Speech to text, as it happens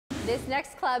This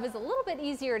next club is a little bit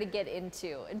easier to get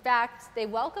into. In fact, they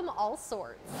welcome all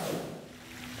sorts.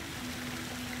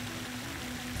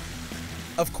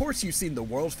 Of course you've seen the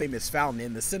world famous fountain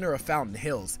in the center of Fountain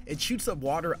Hills. It shoots up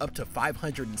water up to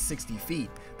 560 feet.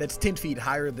 That's 10 feet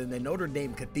higher than the Notre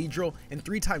Dame Cathedral and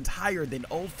 3 times higher than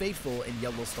Old Faithful in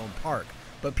Yellowstone Park.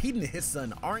 But Pete and his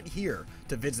son aren't here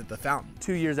to visit the fountain.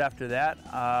 2 years after that,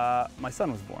 my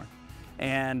son was born.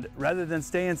 And rather than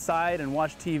stay inside and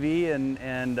watch TV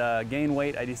and gain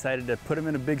weight, I decided to put him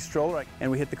in a big stroller and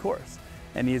we hit the course.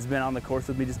 And he's been on the course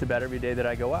with me just about every day that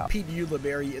I go out. Pete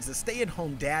Ulibarri is a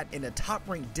stay-at-home dad and a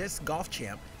top-ranked disc golf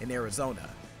champ in Arizona.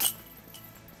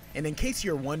 And in case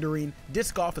you're wondering,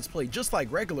 disc golf is played just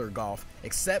like regular golf,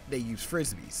 except they use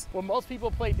frisbees. When most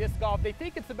people play disc golf, they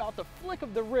think it's about the flick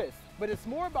of the wrist, but it's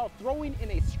more about throwing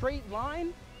in a straight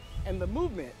line and the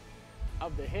movement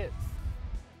of the hips.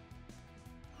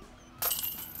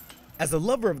 As a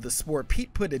lover of the sport,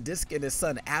 Pete put a disc in his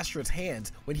son Astra's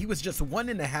hands when he was just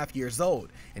 1.5 years old,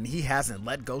 and he hasn't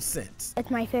let go since. It's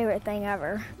my favorite thing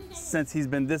ever. Since he's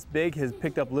been this big, he's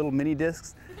picked up little mini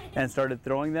discs and started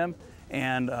throwing them,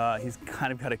 and he's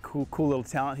kind of got a cool little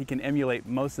talent. He can emulate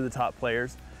most of the top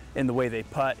players in the way they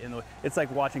putt. It's like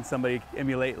watching somebody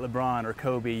emulate LeBron or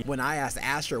Kobe. When I asked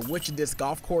Astra which disc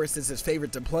golf course is his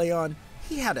favorite to play on,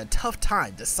 he had a tough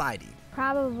time deciding.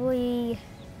 Probably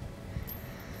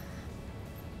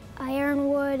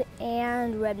Ironwood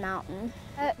and Red Mountain.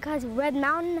 Because Red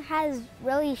Mountain has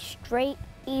really straight,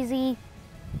 easy,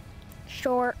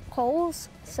 short holes,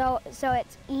 so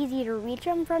it's easy to reach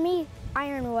them for me.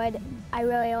 Ironwood, I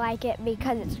really like it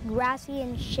because it's grassy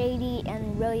and shady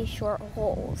and really short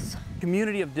holes. The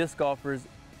community of disc golfers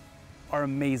are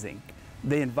amazing.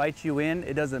 They invite you in.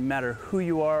 It doesn't matter who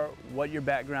you are, what your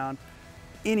background,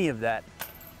 any of that.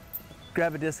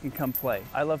 Grab a disc and come play.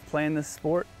 I love playing this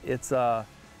sport. It's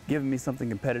giving me something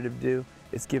competitive to do.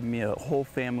 It's given me a whole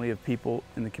family of people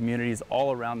in the communities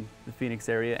all around the Phoenix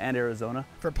area and Arizona.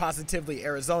 For Positively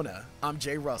Arizona, I'm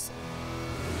Jay Russell.